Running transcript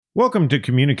Welcome to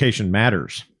Communication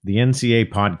Matters, the NCA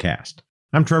podcast.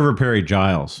 I'm Trevor Perry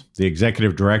Giles, the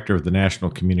Executive Director of the National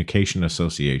Communication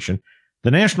Association.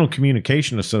 The National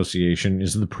Communication Association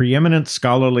is the preeminent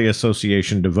scholarly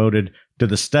association devoted to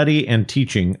the study and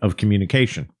teaching of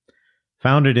communication.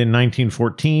 Founded in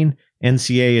 1914,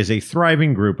 NCA is a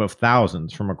thriving group of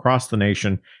thousands from across the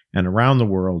nation and around the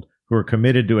world who are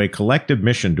committed to a collective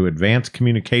mission to advance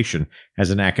communication as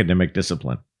an academic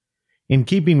discipline. In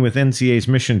keeping with NCA's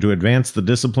mission to advance the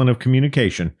discipline of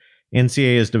communication,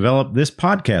 NCA has developed this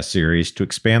podcast series to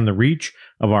expand the reach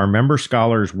of our member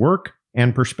scholars' work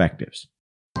and perspectives.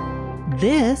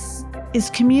 This is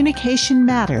Communication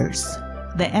Matters,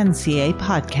 the NCA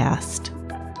podcast.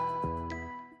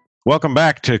 Welcome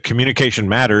back to Communication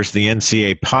Matters, the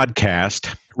NCA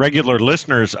podcast. Regular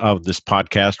listeners of this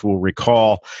podcast will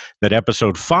recall that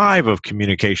episode 5 of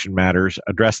Communication Matters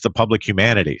addressed the public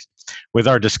humanities, with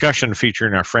our discussion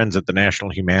featuring our friends at the National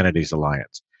Humanities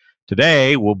Alliance.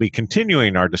 Today, we'll be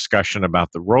continuing our discussion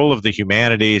about the role of the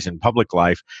humanities in public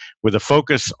life with a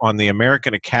focus on the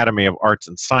American Academy of Arts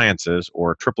and Sciences,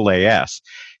 or AAAS,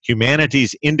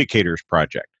 Humanities Indicators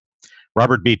Project.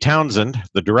 Robert B. Townsend,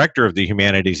 the director of the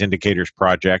Humanities Indicators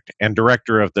Project and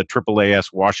director of the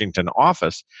AAAS Washington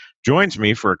office, joins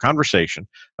me for a conversation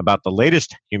about the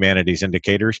latest humanities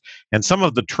indicators and some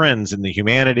of the trends in the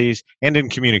humanities and in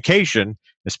communication,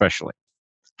 especially.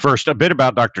 First, a bit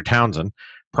about Dr. Townsend.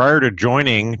 Prior to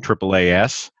joining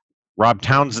AAAS, Rob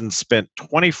Townsend spent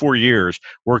 24 years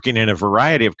working in a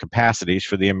variety of capacities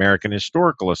for the American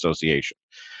Historical Association.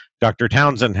 Dr.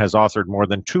 Townsend has authored more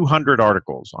than 200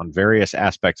 articles on various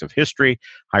aspects of history,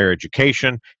 higher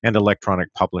education, and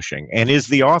electronic publishing, and is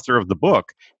the author of the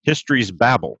book, History's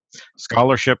Babel: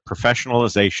 Scholarship,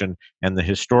 Professionalization, and the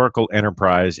Historical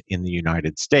Enterprise in the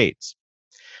United States.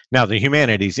 Now, the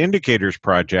Humanities Indicators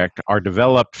Project are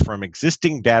developed from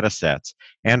existing data sets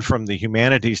and from the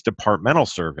Humanities Departmental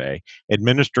Survey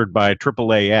administered by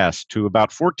AAAS to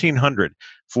about 1,400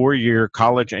 four-year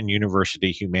college and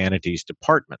university humanities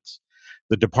departments.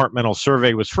 The departmental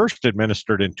survey was first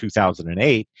administered in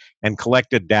 2008 and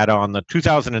collected data on the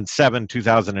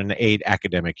 2007-2008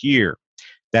 academic year.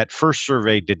 That first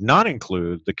survey did not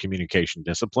include the communication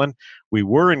discipline. We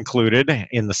were included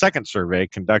in the second survey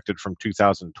conducted from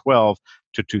 2012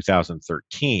 to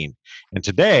 2013. And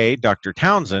today, Dr.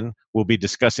 Townsend will be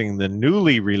discussing the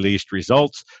newly released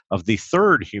results of the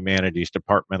third Humanities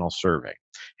Departmental Survey.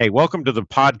 Hey, welcome to the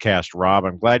podcast, Rob.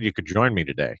 I'm glad you could join me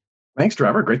today. Thanks,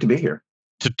 Trevor. Great to be here.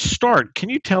 To start, can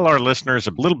you tell our listeners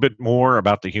a little bit more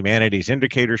about the Humanities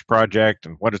Indicators Project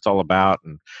and what it's all about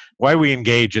and why we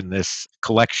engage in this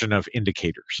collection of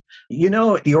indicators? You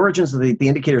know, the origins of the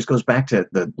indicators goes back to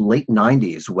the late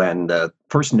 90s when the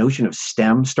first notion of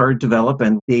STEM started to develop,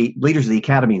 and the leaders of the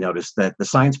Academy noticed that the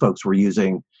science folks were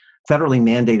using federally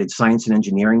mandated science and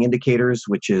engineering indicators,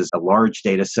 which is a large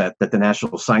data set that the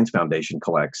National Science Foundation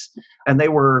collects. And they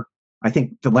were, I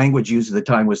think the language used at the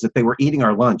time was that they were eating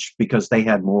our lunch because they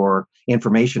had more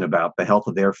information about the health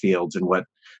of their fields and what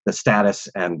the status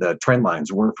and the trend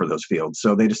lines were for those fields.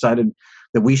 So they decided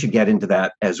that we should get into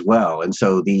that as well. And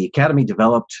so the Academy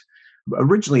developed,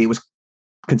 originally it was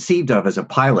conceived of as a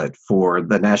pilot for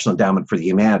the National Endowment for the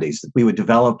Humanities. We would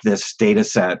develop this data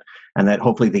set and that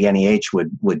hopefully the NEH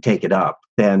would take it up.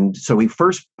 And so we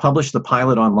first published the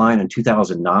pilot online in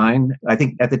 2009. I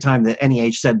think at the time the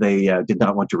NEH said they did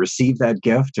not want to receive that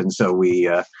gift. And so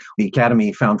the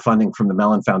Academy found funding from the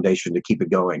Mellon Foundation to keep it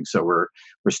going. So we're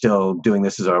still doing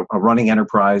this as a running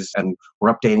enterprise, and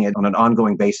we're updating it on an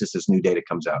ongoing basis as new data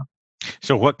comes out.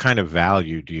 So what kind of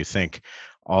value do you think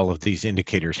all of these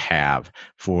indicators have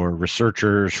for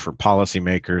researchers, for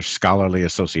policymakers, scholarly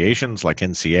associations like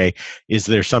NCA? Is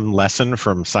there some lesson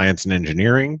from science and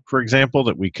engineering, for example,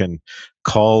 that we can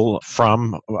cull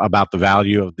from about the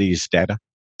value of these data?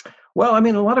 Well, I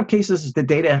mean, in a lot of cases, the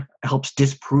data helps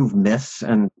disprove myths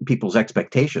and people's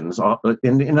expectations.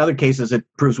 In other cases, it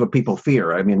proves what people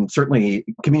fear. I mean, certainly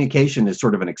communication is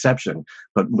sort of an exception.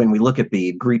 But when we look at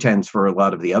the GRI-10s for a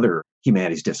lot of the other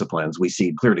humanities disciplines, we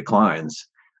see clear declines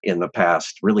in the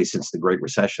past, really since the Great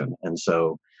Recession. And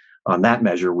so on that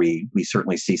measure, we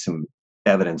certainly see some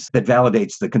evidence that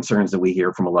validates the concerns that we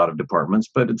hear from a lot of departments.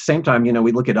 But at the same time,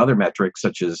 we look at other metrics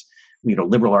such as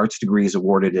liberal arts degrees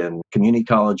awarded in community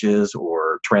colleges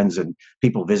or trends in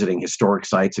people visiting historic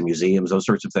sites and museums, those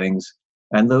sorts of things.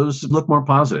 And those look more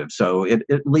positive. So it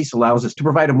at least allows us to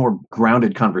provide a more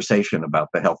grounded conversation about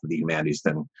the health of the humanities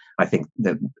than I think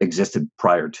that existed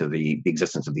prior to the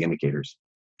existence of the indicators.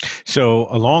 So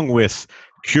along with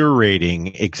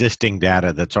curating existing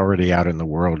data that's already out in the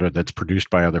world or that's produced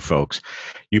by other folks.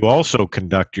 You also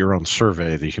conduct your own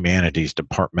survey, the Humanities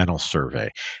Departmental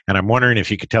Survey. And I'm wondering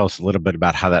if you could tell us a little bit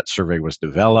about how that survey was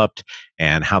developed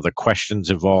and how the questions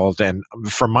evolved. And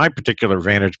from my particular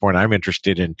vantage point, I'm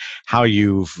interested in how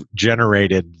you've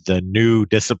generated the new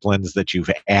disciplines that you've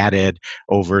added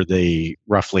over the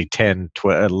roughly 10,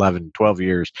 11, 12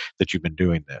 years that you've been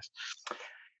doing this.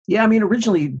 Yeah, I mean,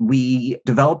 originally we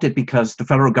developed it because the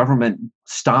federal government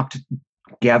stopped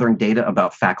gathering data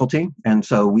about faculty. And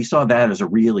so we saw that as a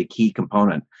really key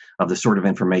component of the sort of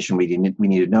information we need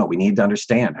to know. We need to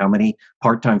understand how many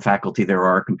part-time faculty there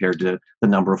are compared to the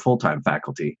number of full-time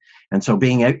faculty. And so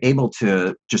being able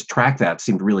to just track that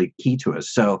seemed really key to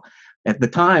us. So at the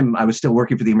time, I was still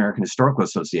working for the American Historical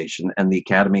Association and the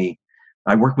Academy.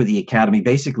 I worked with the Academy.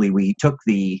 Basically, we took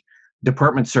the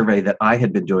department survey that I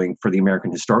had been doing for the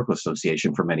American Historical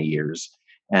Association for many years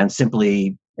and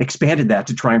simply expanded that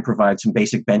to try and provide some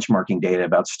basic benchmarking data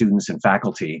about students and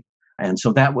faculty. And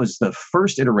so that was the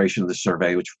first iteration of the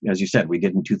survey, which, as you said, we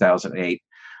did in 2008.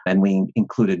 And we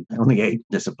included only 8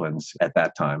 disciplines at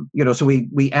that time. So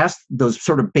we asked those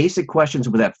sort of basic questions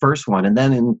with that first one. And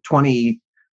then in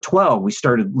 2012, we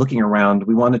started looking around.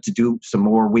 We wanted to do some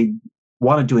more. We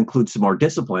wanted to include some more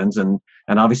disciplines, and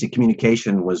obviously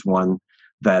communication was one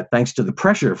that, thanks to the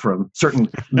pressure from certain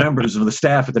members of the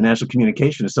staff at the National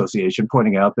Communication Association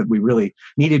pointing out that we really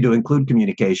needed to include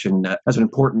communication as an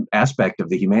important aspect of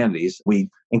the humanities, we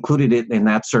included it in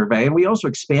that survey. And we also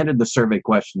expanded the survey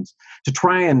questions to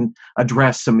try and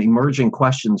address some emerging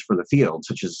questions for the field,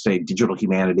 such as, say, digital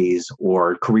humanities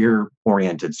or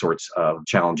career-oriented sorts of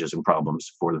challenges and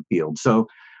problems for the field. So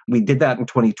we did that in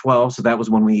 2012. So that was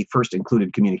when we first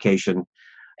included communication.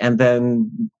 And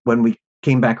then when we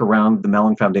came back around, the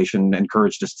Mellon Foundation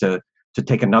encouraged us to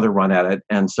take another run at it.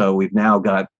 And so we've now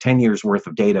got 10 years worth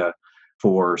of data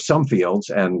for some fields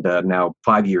and now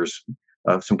 5 years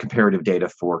of some comparative data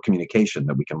for communication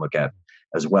that we can look at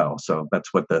as well. So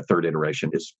that's what the third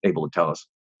iteration is able to tell us.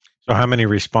 So how many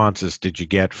responses did you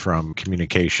get from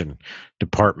communication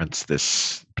departments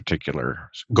this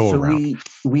particular go around?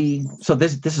 We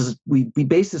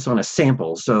based this on a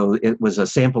sample. So it was a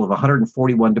sample of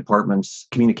 141 departments,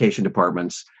 communication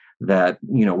departments that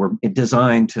were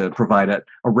designed to provide a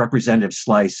representative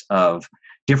slice of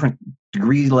different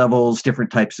degree levels,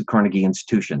 different types of Carnegie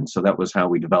institutions. So that was how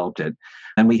we developed it.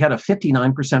 And we had a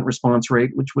 59% response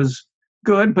rate, which was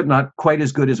good, but not quite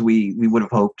as good as we would have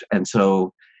hoped. And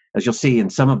so, as you'll see in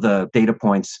some of the data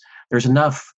points, there's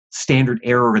enough standard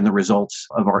error in the results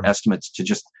of our estimates to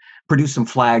just produce some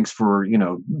flags for,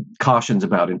 cautions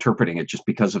about interpreting it, just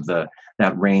because of that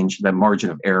range, that margin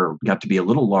of error got to be a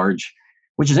little large,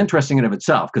 which is interesting in of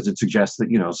itself, because it suggests that,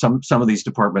 some of these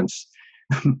departments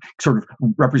sort of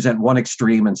represent one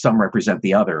extreme and some represent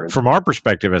the other. From our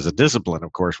perspective as a discipline,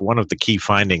 of course, one of the key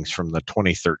findings from the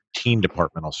 2013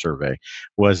 departmental survey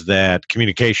was that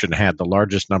communication had the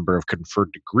largest number of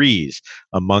conferred degrees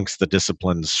amongst the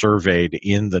disciplines surveyed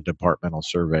in the departmental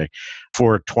survey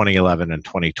for 2011 and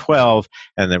 2012,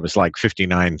 and there was like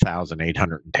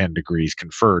 59,810 degrees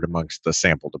conferred amongst the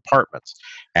sample departments,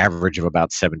 average of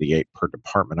about 78 per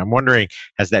department. I'm wondering,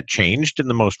 has that changed in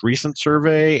the most recent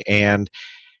survey? And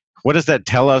what does that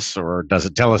tell us, or does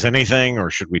it tell us anything, or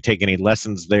should we take any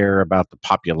lessons there about the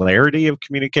popularity of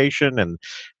communication and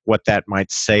what that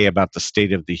might say about the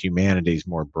state of the humanities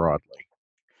more broadly?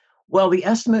 Well, the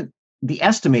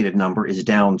estimated number is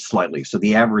down slightly. So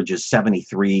the average is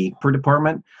 73 per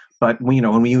department. But when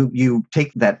you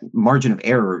take that margin of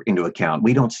error into account,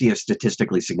 we don't see a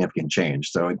statistically significant change.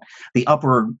 So the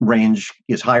upper range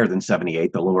is higher than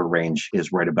 78. The lower range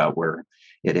is right about where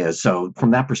it is. So from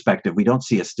that perspective, we don't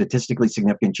see a statistically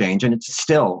significant change. And it's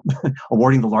still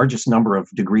awarding the largest number of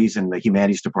degrees in the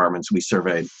humanities departments we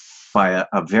surveyed by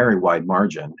a very wide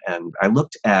margin. And I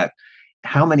looked at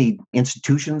how many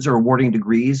institutions are awarding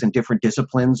degrees in different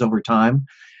disciplines over time.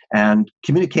 And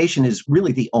communication is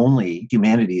really the only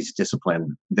humanities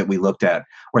discipline that we looked at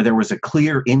where there was a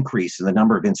clear increase in the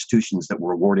number of institutions that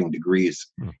were awarding degrees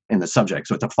in the subject.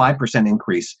 So it's a 5%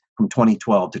 increase from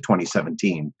 2012 to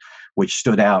 2017, which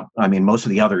stood out. I mean, most of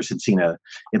the others had seen at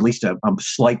least a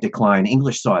slight decline.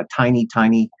 English saw a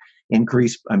tiny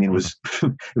increase. I mean, it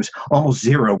was almost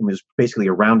zero. It was basically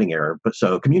a rounding error. But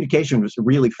so communication was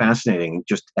really fascinating,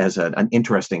 just as an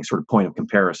interesting sort of point of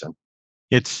comparison.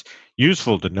 It's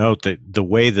useful to note that the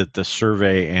way that the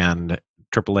survey and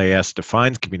AAAS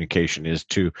defines communication is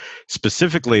to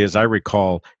specifically, as I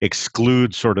recall,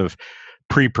 exclude sort of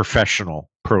pre-professional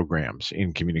programs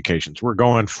in communications. We're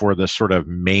going for the sort of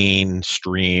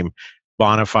mainstream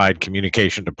bona fide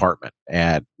communication department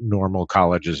at normal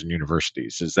colleges and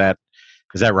universities. Is that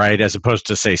right? As opposed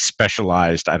to, say,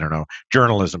 specialized, I don't know,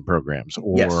 journalism programs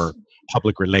Yes. or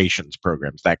public relations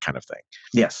programs, that kind of thing.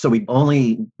 Yes. So we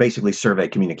only basically survey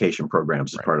communication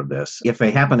programs as Right. part of this. If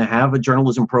they happen to have a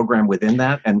journalism program within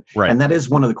that, and Right. that is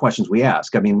one of the questions we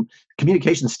ask. I mean,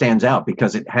 communication stands out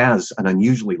because it has an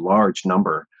unusually large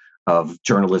number of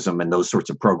journalism and those sorts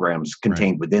of programs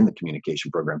contained within the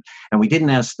communication program. And we didn't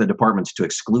ask the departments to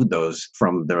exclude those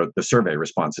from the survey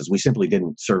responses. We simply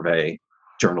didn't survey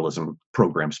journalism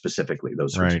programs specifically,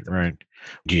 those sorts of things. Right.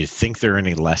 Do you think there are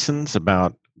any lessons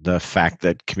about the fact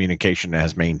that communication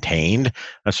has maintained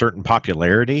a certain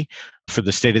popularity for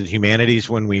the state of the humanities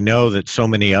when we know that so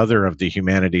many other of the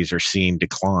humanities are seeing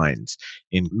declines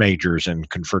in majors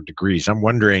and conferred degrees? I'm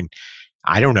wondering,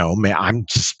 I don't know, I'm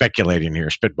just speculating here,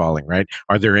 spitballing, right?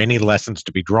 Are there any lessons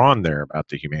to be drawn there about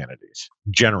the humanities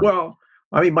generally? Well,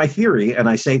 I mean, my theory, and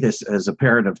I say this as a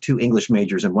parent of 2 English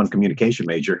majors and 1 communication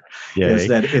major, Yay. is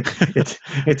that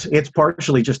it's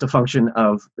partially just a function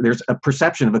of there's a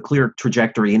perception of a clear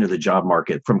trajectory into the job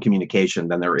market from communication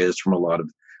than there is from a lot of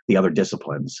the other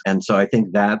disciplines. And so I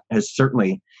think that has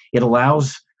certainly, it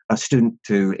allows a student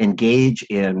to engage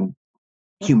in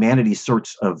humanities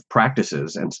sorts of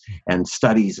practices and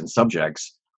studies and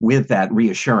subjects with that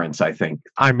reassurance, I think.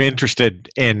 I'm interested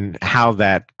in how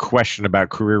that question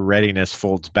about career readiness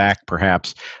folds back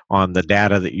perhaps on the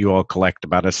data that you all collect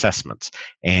about assessments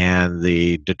and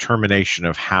the determination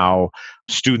of how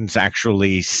students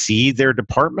actually see their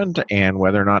department and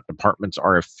whether or not departments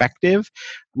are effective,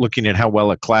 looking at how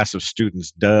well a class of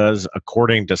students does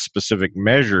according to specific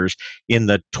measures. In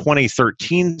the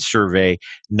 2013 survey,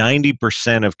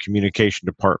 90% of communication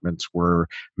departments were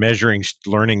measuring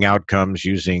learning outcomes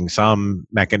using some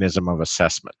mechanism of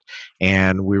assessment.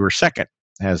 And we were second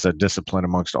as a discipline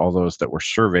amongst all those that were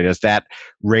surveyed. As that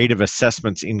rate of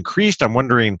assessments increased, I'm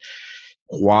wondering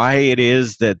why it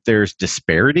is that there's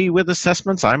disparity with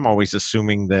assessments. I'm always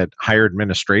assuming that higher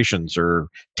administrations are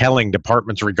telling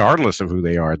departments, regardless of who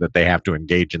they are, that they have to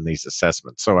engage in these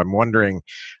assessments. So I'm wondering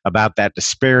about that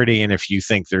disparity and if you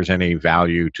think there's any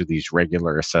value to these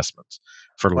regular assessments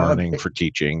for learning, for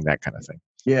teaching, that kind of thing.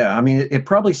 Yeah, I mean, it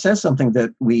probably says something that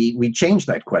we changed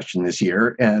that question this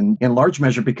year, and in large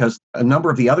measure because a number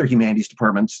of the other humanities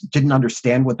departments didn't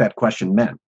understand what that question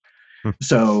meant.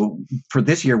 So for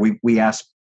this year, we asked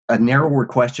a narrower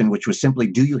question, which was simply,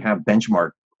 do you have benchmark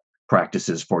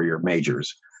practices for your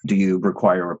majors? Do you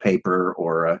require a paper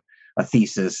or a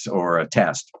thesis or a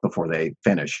test before they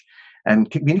finish? And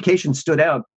communication stood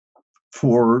out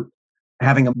for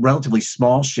having a relatively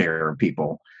small share of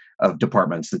people, of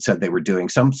departments that said they were doing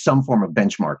some form of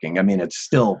benchmarking. I mean, it's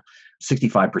still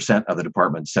 65% of the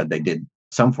departments said they did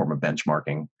some form of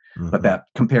benchmarking. But that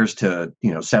compares to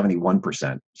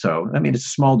 71%. So I mean, it's a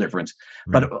small difference.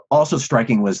 But also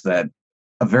striking was that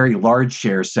a very large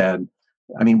share said,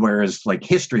 I mean, whereas like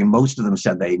history, most of them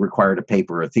said they required a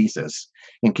paper or a thesis.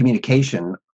 In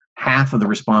communication, half of the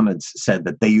respondents said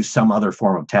that they use some other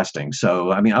form of testing.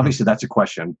 So I mean, obviously that's a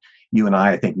question you and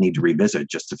I think need to revisit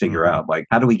just to figure out, like,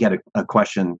 how do we get a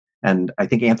question? And I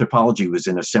think anthropology was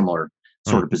in a similar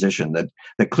sort of position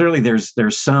that clearly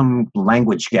there's some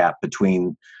language gap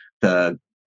between the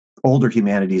older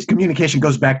humanities. Communication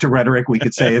goes back to rhetoric. We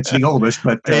could say it's the oldest,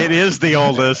 but it is the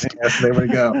oldest. Yes, there we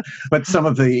go. But some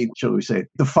of the, shall we say,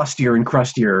 the fustier and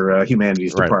crustier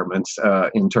humanities departments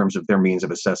in terms of their means of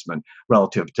assessment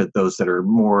relative to those that are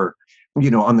more,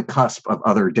 on the cusp of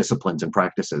other disciplines and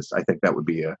practices. I think that would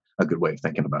be a good way of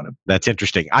thinking about it. That's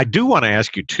interesting. I do want to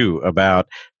ask you, too, about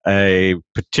a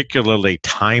particularly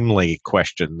timely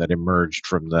question that emerged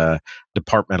from the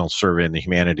departmental survey and the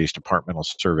humanities departmental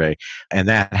survey, and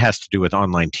that has to do with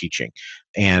online teaching.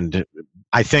 And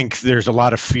I think there's a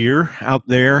lot of fear out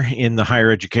there in the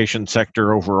higher education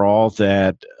sector overall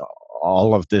that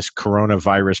all of this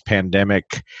coronavirus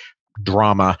pandemic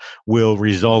drama will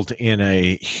result in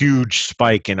a huge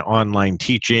spike in online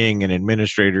teaching, and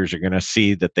administrators are going to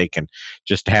see that they can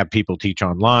just have people teach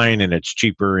online and it's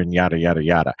cheaper and yada, yada,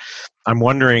 yada. I'm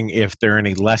wondering if there are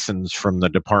any lessons from the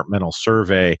departmental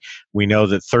survey. We know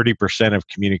that 30% of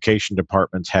communication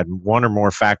departments had one or more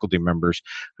faculty members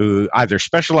who either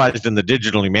specialized in the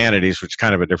digital humanities, which is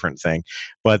kind of a different thing,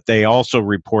 but they also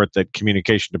report that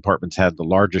communication departments had the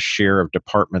largest share of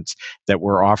departments that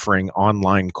were offering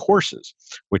online courses,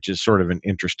 which is sort of an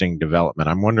interesting development.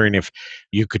 I'm wondering if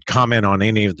you could comment on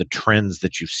any of the trends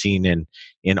that you've seen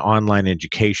in online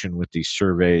education with these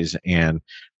surveys and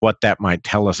what that might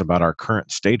tell us about our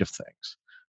current state of things.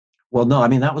 Well, no, I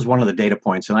mean, that was one of the data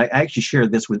points. And I actually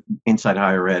shared this with Inside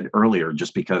Higher Ed earlier,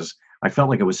 just because I felt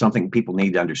like it was something people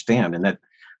need to understand. And that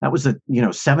was that,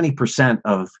 70%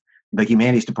 of the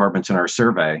humanities departments in our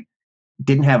survey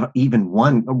didn't have even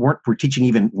one, were teaching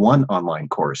even one online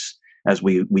course as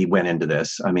we went into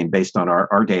this. I mean, based on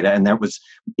our data, and that was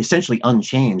essentially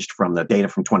unchanged from the data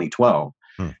from 2012.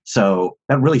 So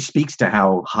that really speaks to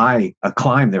how high a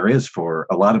climb there is for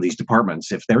a lot of these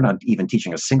departments. If they're not even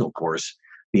teaching a single course,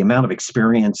 the amount of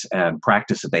experience and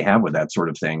practice that they have with that sort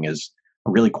of thing is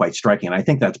really quite striking. And I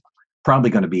think that's probably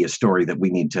going to be a story that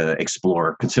we need to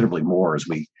explore considerably more as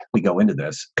we go into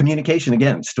this. Communication,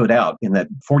 again, stood out in that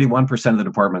 41% of the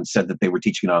departments said that they were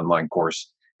teaching an online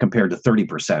course compared to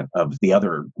 30% of the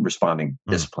other responding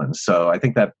disciplines. So I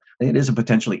think that it is a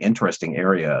potentially interesting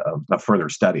area of further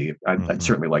study. I'd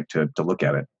certainly like to look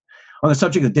at it. On the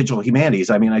subject of digital humanities,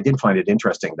 I mean, I did find it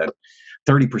interesting that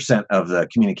 30% of the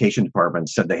communication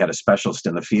departments said they had a specialist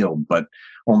in the field, but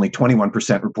only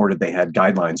 21% reported they had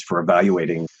guidelines for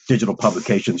evaluating digital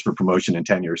publications for promotion and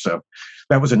tenure. So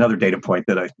that was another data point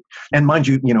and mind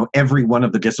you, every one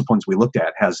of the disciplines we looked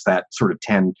at has that sort of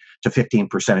 10 to 15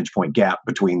 percentage point gap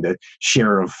between the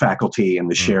share of faculty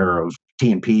and the share of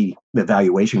T&P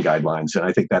evaluation guidelines. And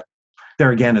I think that there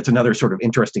again, it's another sort of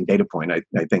interesting data point I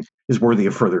think is worthy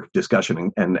of further discussion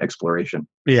and exploration.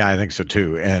 Yeah, I think so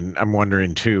too. And I'm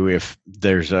wondering too if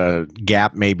there's a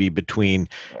gap maybe between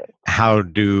how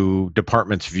do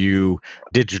departments view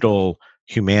digital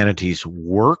humanities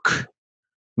work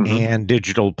and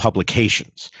digital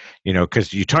publications,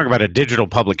 because you talk about a digital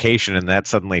publication and that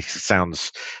suddenly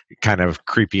sounds kind of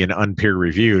creepy and unpeer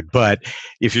reviewed. But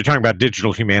if you're talking about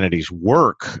digital humanities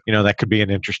work, that could be an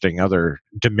interesting other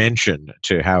dimension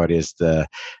to how it is the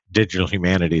digital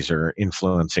humanities are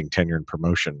influencing tenure and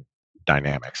promotion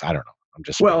dynamics. I don't know.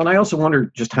 And I also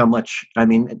wonder just how much, I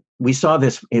mean, we saw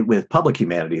this with public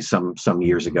humanities some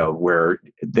years ago, where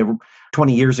there were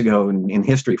 20 years ago in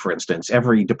history, for instance,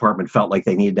 every department felt like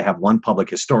they needed to have one public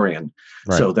historian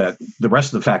so that the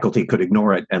rest of the faculty could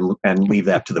ignore it and leave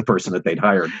that to the person that they'd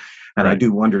hired. And I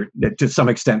do wonder that to some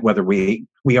extent whether we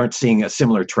aren't seeing a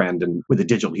similar trend with the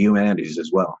digital humanities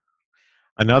as well.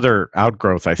 Another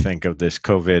outgrowth, I think, of this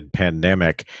COVID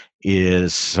pandemic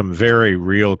is some very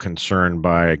real concern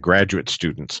by graduate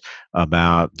students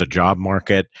about the job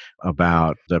market,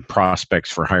 about the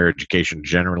prospects for higher education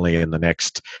generally in the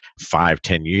next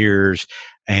 5-10 years.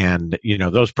 And,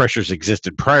 those pressures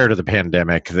existed prior to the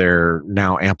pandemic. They're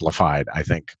now amplified, I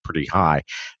think, pretty high.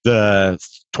 The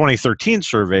 2013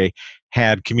 survey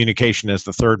had communication as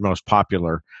the third most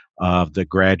popular of the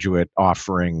graduate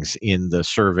offerings in the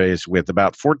surveys, with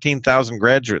about 14,000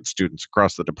 graduate students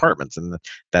across the departments. And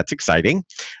that's exciting.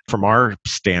 From our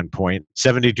standpoint,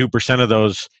 72% of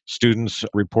those students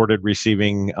reported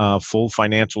receiving full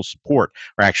financial support.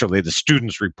 Or actually, the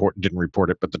students didn't report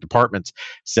it, but the departments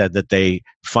said that they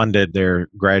funded their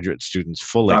graduate students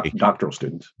fully. Doctoral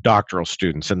students. Doctoral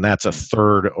students. And that's a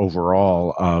third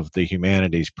overall of the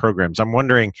humanities programs. I'm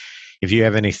wondering if you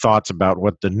have any thoughts about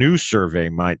what the new survey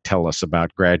might tell us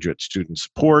about graduate student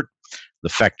support, the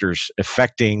factors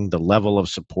affecting the level of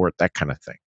support, that kind of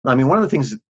thing. I mean, one of the things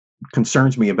that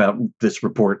concerns me about this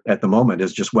report at the moment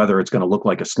is just whether it's going to look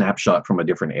like a snapshot from a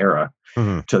different era.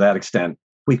 To that extent,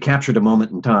 we've captured a moment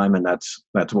in time, and that's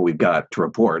what we've got to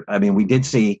report. I mean, we did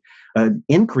see an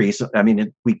increase. I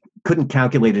mean, we couldn't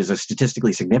calculate it as a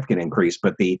statistically significant increase,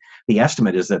 but the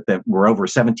estimate is that we're over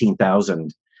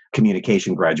 17,000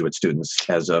 communication graduate students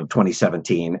as of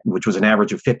 2017, which was an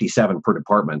average of 57 per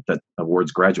department that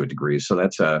awards graduate degrees. So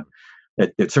that's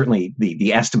it's certainly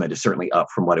the estimate is certainly up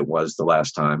from what it was the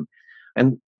last time.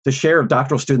 And the share of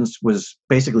doctoral students was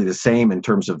basically the same in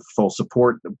terms of full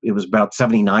support. It was about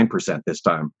 79% this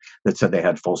time that said they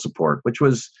had full support, which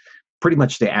was pretty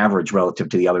much the average relative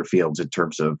to the other fields in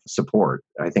terms of support.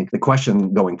 I think the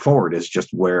question going forward is just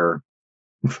where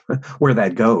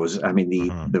that goes. I mean,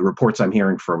 the reports I'm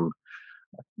hearing from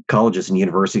colleges and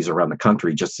universities around the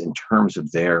country, just in terms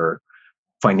of their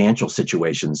financial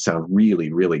situations, sound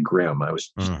really, really grim. I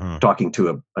was talking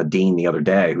to a dean the other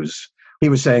day he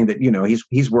was saying that,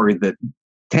 he's worried that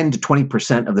 10 to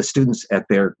 20% of the students at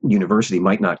their university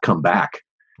might not come back.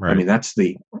 Right. I mean, that's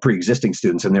the pre-existing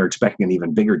students, and they're expecting an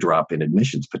even bigger drop in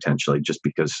admissions potentially, just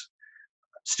because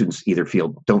students either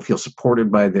don't feel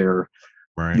supported by the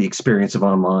experience of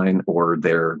online, or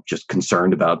they're just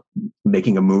concerned about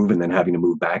making a move and then having to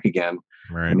move back again.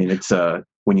 I mean, it's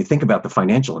when you think about the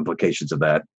financial implications of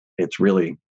that, it's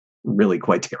really really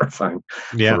quite terrifying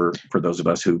Yeah. for those of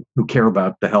us who care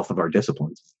about the health of our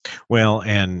disciplines. Well,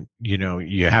 and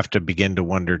you have to begin to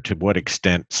wonder to what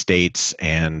extent states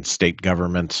and state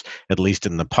governments, at least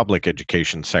in the public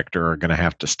education sector, are going to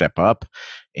have to step up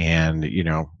and,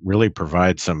 really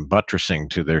provide some buttressing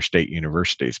to their state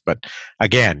universities. But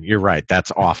again, you're right,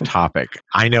 that's off topic.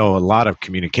 I know a lot of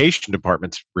communication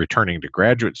departments returning to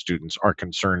graduate students are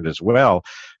concerned as well,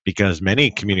 because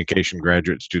many communication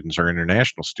graduate students are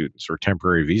international students or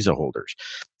temporary visa holders.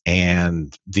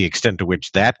 And the extent to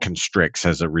which that constricts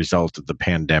as a result of the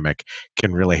pandemic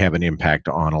can really have an impact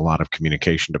on a lot of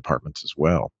communication departments as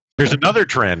well. There's another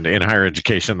trend in higher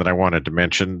education that I wanted to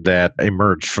mention that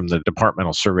emerged from the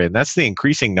departmental survey, and that's the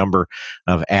increasing number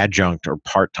of adjunct or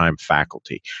part-time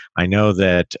faculty. I know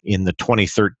that in the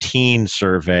 2013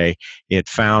 survey, it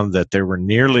found that there were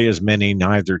nearly as many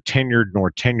neither tenured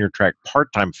nor tenure-track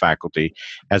part-time faculty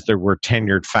as there were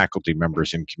tenured faculty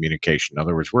members in communication. In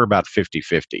other words, we're about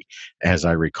 50-50, as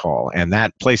I recall, and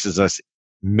that places us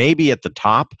maybe at the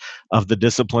top of the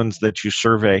disciplines that you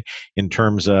survey in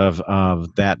terms of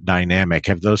that dynamic.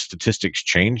 Have those statistics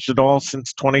changed at all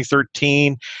since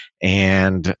 2013?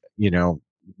 And,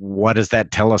 what does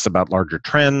that tell us about larger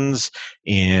trends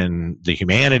in the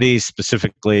humanities,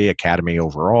 specifically academy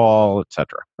overall, et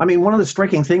cetera? I mean, one of the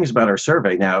striking things about our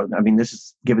survey now, this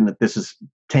is given that this is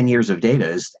 10 years of data,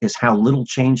 is how little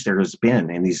change there has been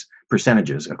in these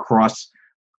percentages across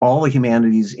all the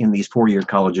humanities in these four-year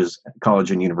college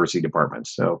and university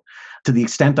departments. So to the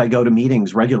extent I go to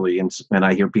meetings regularly and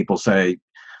I hear people say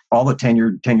all the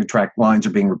tenure track lines are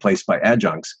being replaced by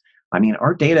adjuncts,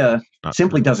 our data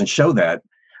simply doesn't show that.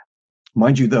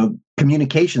 Mind you, though,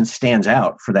 communication stands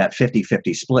out for that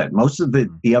 50-50 split. Most of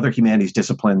the other humanities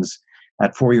disciplines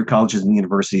at four-year colleges and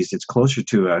universities, it's closer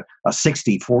to a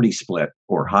 60-40 split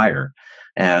or higher.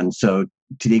 And so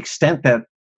to the extent that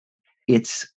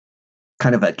it's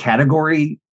kind of a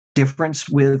category difference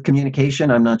with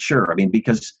communication, I'm not sure.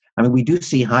 Because we do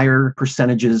see higher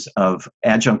percentages of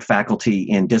adjunct faculty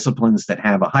in disciplines that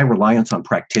have a high reliance on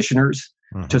practitioners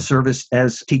to serve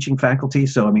as teaching faculty.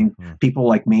 So, people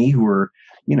like me who are,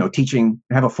 teaching,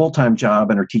 have a full-time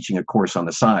job and are teaching a course on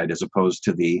the side, as opposed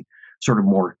to the sort of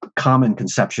more common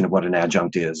conception of what an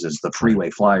adjunct is the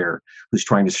freeway flyer who's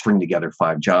trying to string together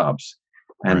 5 jobs.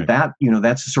 And that,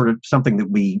 that's sort of something that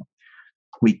we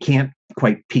can't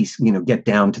quite get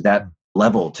down to that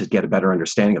level to get a better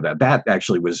understanding of that. That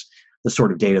actually was the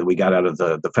sort of data that we got out of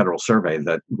the federal survey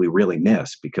that we really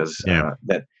miss, because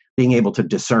that being able to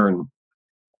discern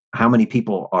how many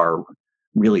people are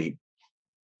really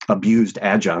abused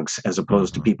adjuncts as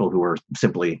opposed to people who are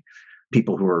simply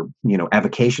people who are,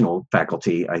 avocational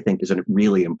faculty, I think is a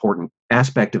really important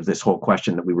aspect of this whole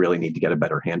question that we really need to get a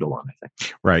better handle on, I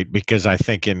think. Right, because I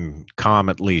think in COM,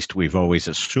 at least, we've always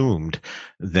assumed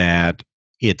that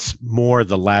it's more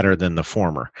the latter than the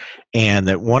former. And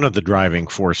that one of the driving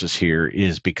forces here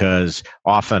is because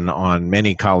often on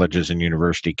many colleges and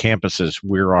university campuses,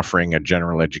 we're offering a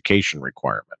general education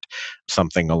requirement,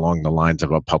 something along the lines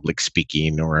of a public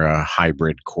speaking or a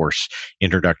hybrid course,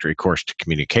 introductory course to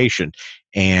communication.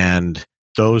 And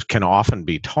those can often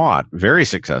be taught very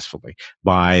successfully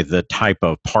by the type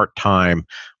of part-time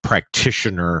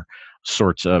practitioner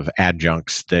sorts of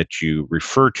adjuncts that you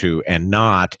refer to, and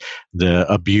not the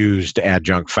abused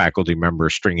adjunct faculty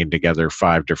members stringing together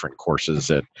 5 different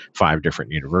courses at 5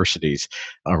 different universities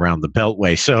around the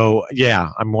Beltway. So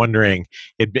yeah, I'm wondering,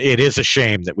 it is a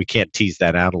shame that we can't tease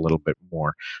that out a little bit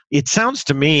more. It sounds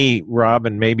to me, Rob,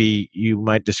 and maybe you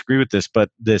might disagree with this,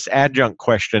 but this adjunct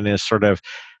question is sort of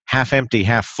half empty,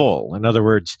 half full. In other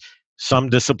words,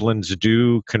 some disciplines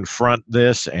do confront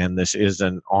this, and this is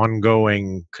an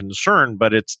ongoing concern,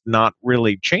 but it's not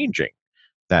really changing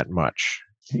that much.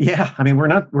 Yeah, we're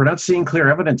not seeing clear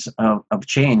evidence of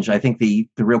change. I think the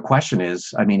real question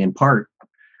is, in part,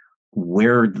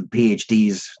 where the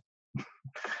PhDs.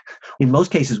 In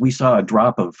most cases, we saw a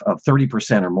drop of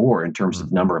 30% or more in terms of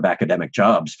the number of academic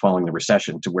jobs following the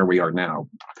recession to where we are now,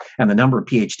 and the number of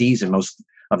PhDs in most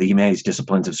of the humanities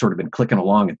disciplines have sort of been clicking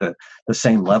along at the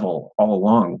same level all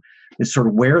along. Is sort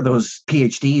of where those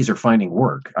PhDs are finding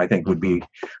work, I think, would be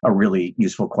a really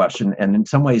useful question. And in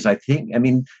some ways, I think,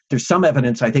 there's some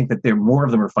evidence, I think, that more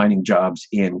of them are finding jobs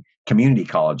in community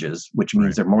colleges, which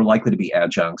means they're more likely to be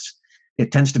adjuncts.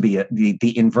 It tends to be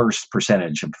the inverse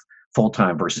percentage of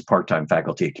full-time versus part-time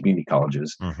faculty at community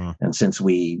colleges. And since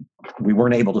we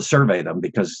weren't able to survey them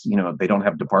because, they don't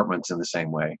have departments in the same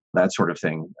way, that sort of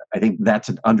thing, I think that's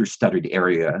an understudied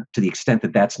area to the extent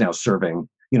that that's now serving,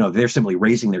 they're simply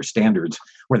raising their standards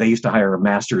where they used to hire a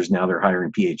master's, now they're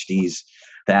hiring PhDs.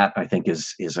 that I think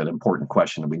is an important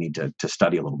question that we need to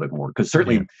study a little bit more. Because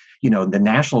certainly, the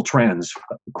national trends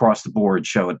across the board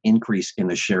show an increase in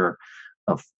the share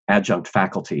of adjunct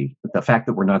faculty. The fact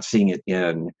that we're not seeing it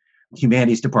in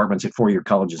humanities departments at four-year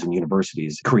colleges and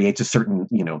universities creates a certain,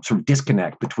 sort of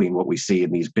disconnect between what we see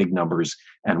in these big numbers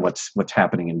and what's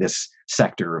happening in this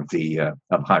sector of the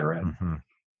of higher ed. Mm-hmm.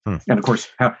 Hmm. And of course,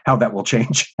 how that will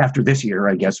change after this year,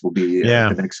 I guess, will be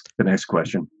the next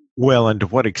question. Well, and to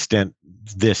what extent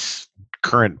this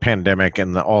current pandemic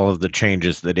and all of the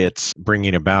changes that it's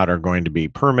bringing about are going to be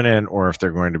permanent, or if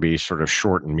they're going to be sort of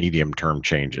short and medium term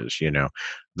changes,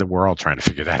 that we're all trying to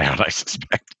figure that out, I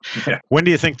suspect. Yeah. When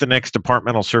do you think the next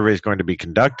departmental survey is going to be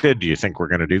conducted? Do you think we're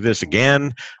going to do this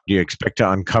again? Do you expect to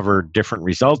uncover different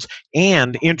results?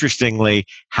 And interestingly,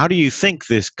 how do you think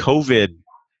this COVID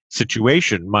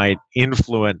situation might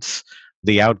influence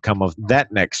the outcome of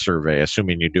that next survey,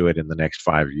 assuming you do it in the next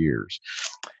 5 years?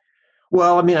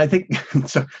 Well, I mean, I think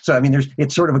so. I mean,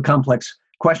 it's sort of a complex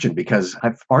question because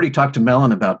I've already talked to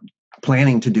Mellon about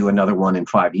planning to do another one in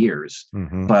 5 years.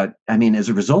 Mm-hmm. But I mean, as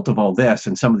a result of all this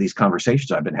and some of these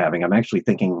conversations I've been having, I'm actually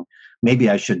thinking maybe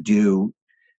I should do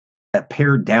a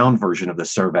pared down version of the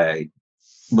survey,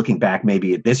 looking back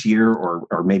maybe at this year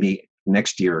or maybe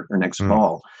next year or next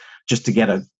fall, just to get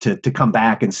to come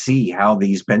back and see how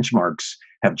these benchmarks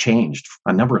have changed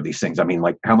a number of these things. I mean,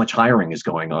 like how much hiring is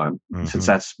going on, since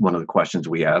that's one of the questions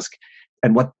we ask,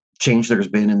 and what change there's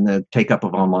been in the take up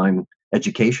of online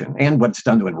education and what it's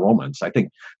done to enrollments. I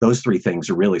think those three things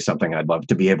are really something I'd love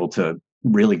to be able to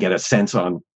really get a sense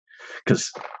on,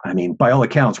 because I mean, by all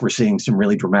accounts, we're seeing some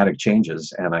really dramatic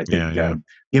changes. And I think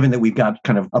given that we've got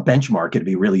kind of a benchmark, it'd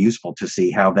be really useful to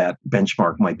see how that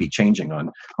benchmark might be changing on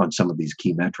some of these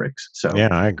key metrics. So yeah,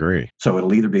 I agree. So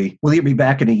we'll either be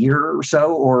back in a year or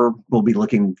so, or we'll be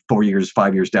looking 4 years,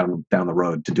 5 years down the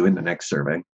road to doing the next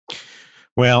survey.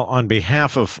 Well, on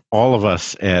behalf of all of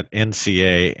us at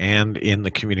NCA and in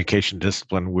the communication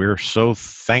discipline, we're so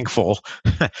thankful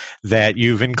that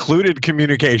you've included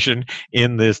communication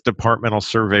in this departmental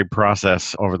survey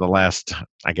process over the last,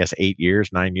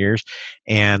 9 years,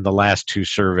 and the last two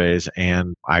surveys.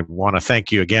 And I want to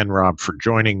thank you again, Rob, for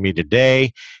joining me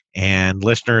today. And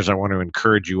listeners, I want to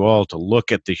encourage you all to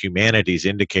look at the humanities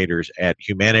indicators at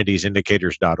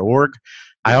humanities-indicators.org.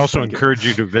 I also encourage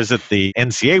you to visit the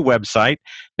NCA website,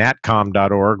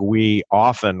 natcom.org. We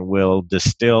often will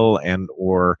distill and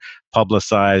or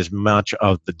publicize much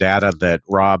of the data that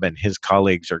Rob and his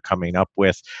colleagues are coming up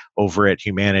with over at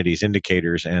Humanities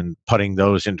Indicators and putting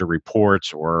those into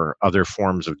reports or other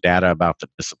forms of data about the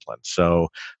discipline. So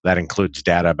that includes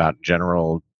data about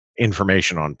general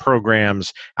information on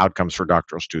programs, outcomes for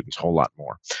doctoral students, a whole lot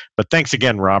more. But thanks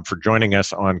again, Rob, for joining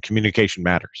us on Communication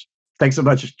Matters. Thanks so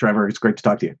much, Trevor. It's great to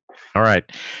talk to you. All right.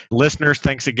 Listeners,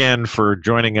 thanks again for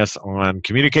joining us on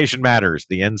Communication Matters,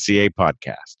 the NCA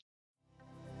podcast.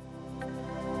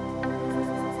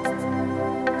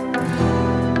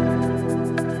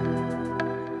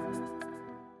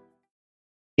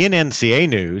 In NCA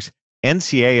news,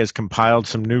 NCA has compiled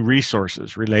some new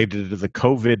resources related to the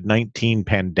COVID-19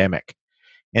 pandemic.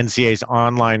 NCA's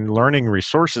online learning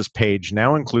resources page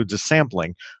now includes a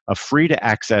sampling of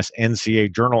free-to-access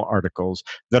NCA journal articles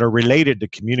that are related to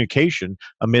communication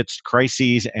amidst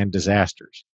crises and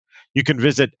disasters. You can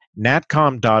visit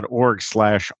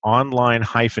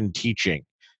natcom.org/online-teaching.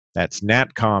 That's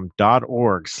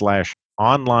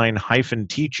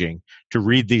natcom.org/online-teaching to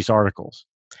read these articles.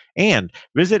 And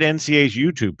visit NCA's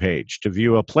YouTube page to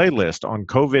view a playlist on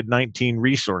COVID-19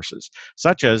 resources,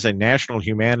 such as a National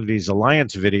Humanities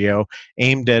Alliance video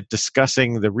aimed at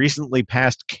discussing the recently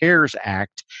passed CARES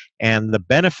Act and the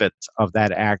benefits of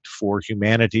that act for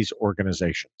humanities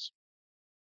organizations.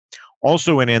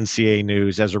 Also in NCA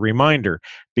news, as a reminder,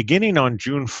 beginning on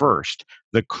June 1st,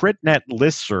 the CritNet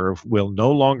listserv will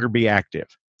no longer be active.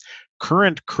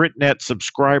 Current CritNet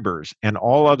subscribers and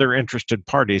all other interested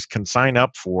parties can sign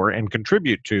up for and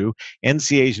contribute to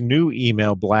NCA's new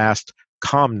email blast,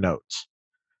 ComNotes.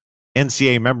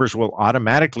 NCA members will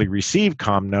automatically receive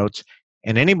ComNotes,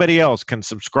 and anybody else can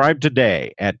subscribe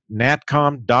today at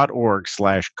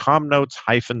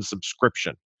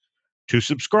natcom.org/ComNotes-subscription. To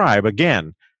subscribe,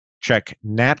 again, check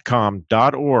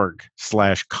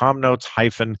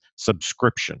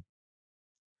natcom.org/ComNotes-subscription.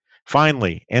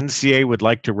 Finally, NCA would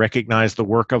like to recognize the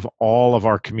work of all of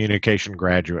our communication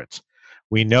graduates.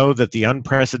 We know that the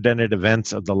unprecedented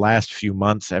events of the last few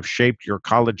months have shaped your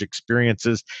college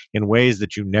experiences in ways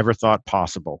that you never thought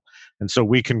possible. And so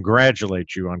we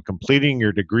congratulate you on completing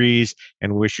your degrees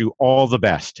and wish you all the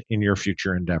best in your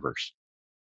future endeavors.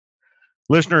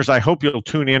 Listeners, I hope you'll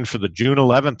tune in for the June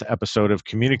 11th episode of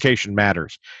Communication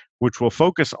Matters, which will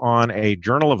focus on a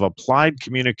Journal of Applied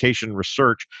Communication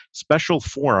Research special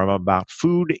forum about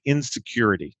food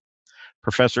insecurity.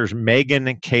 Professors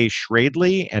Megan K.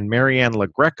 Schradley and Marianne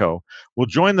LaGreco will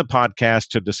join the podcast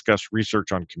to discuss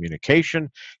research on communication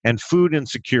and food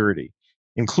insecurity,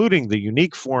 including the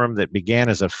unique forum that began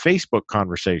as a Facebook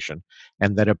conversation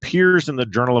and that appears in the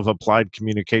Journal of Applied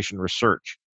Communication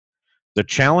Research, the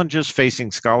challenges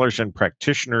facing scholars and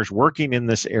practitioners working in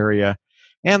this area,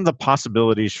 and the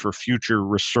possibilities for future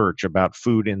research about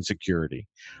food insecurity.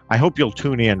 I hope you'll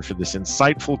tune in for this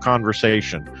insightful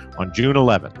conversation on June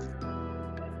 11th.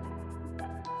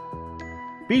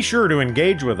 Be sure to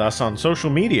engage with us on social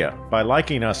media by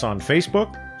liking us on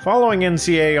Facebook, following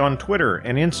NCA on Twitter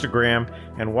and Instagram,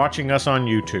 and watching us on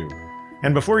YouTube.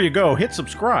 And before you go, hit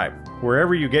subscribe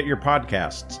wherever you get your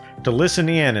podcasts to listen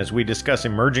in as we discuss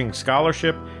emerging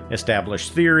scholarship,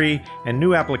 established theory, and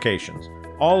new applications,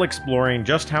 all exploring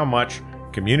just how much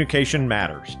communication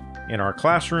matters in our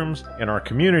classrooms, in our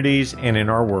communities, and in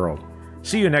our world.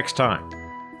 See you next time.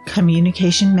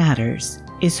 Communication Matters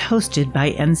is hosted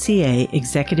by NCA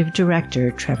Executive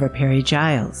Director Trevor Perry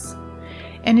Giles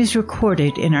and is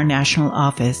recorded in our national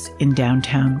office in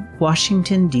downtown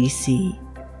Washington, D.C.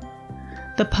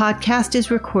 The podcast is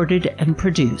recorded and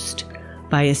produced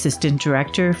by Assistant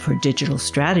Director for Digital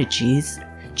Strategies,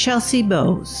 Chelsea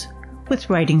Bowes, with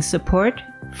writing support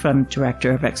from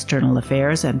Director of External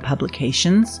Affairs and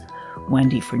Publications,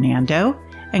 Wendy Fernando,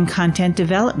 and Content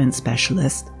Development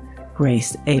Specialist,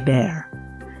 Grace Hebert.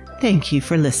 Thank you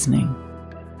for listening.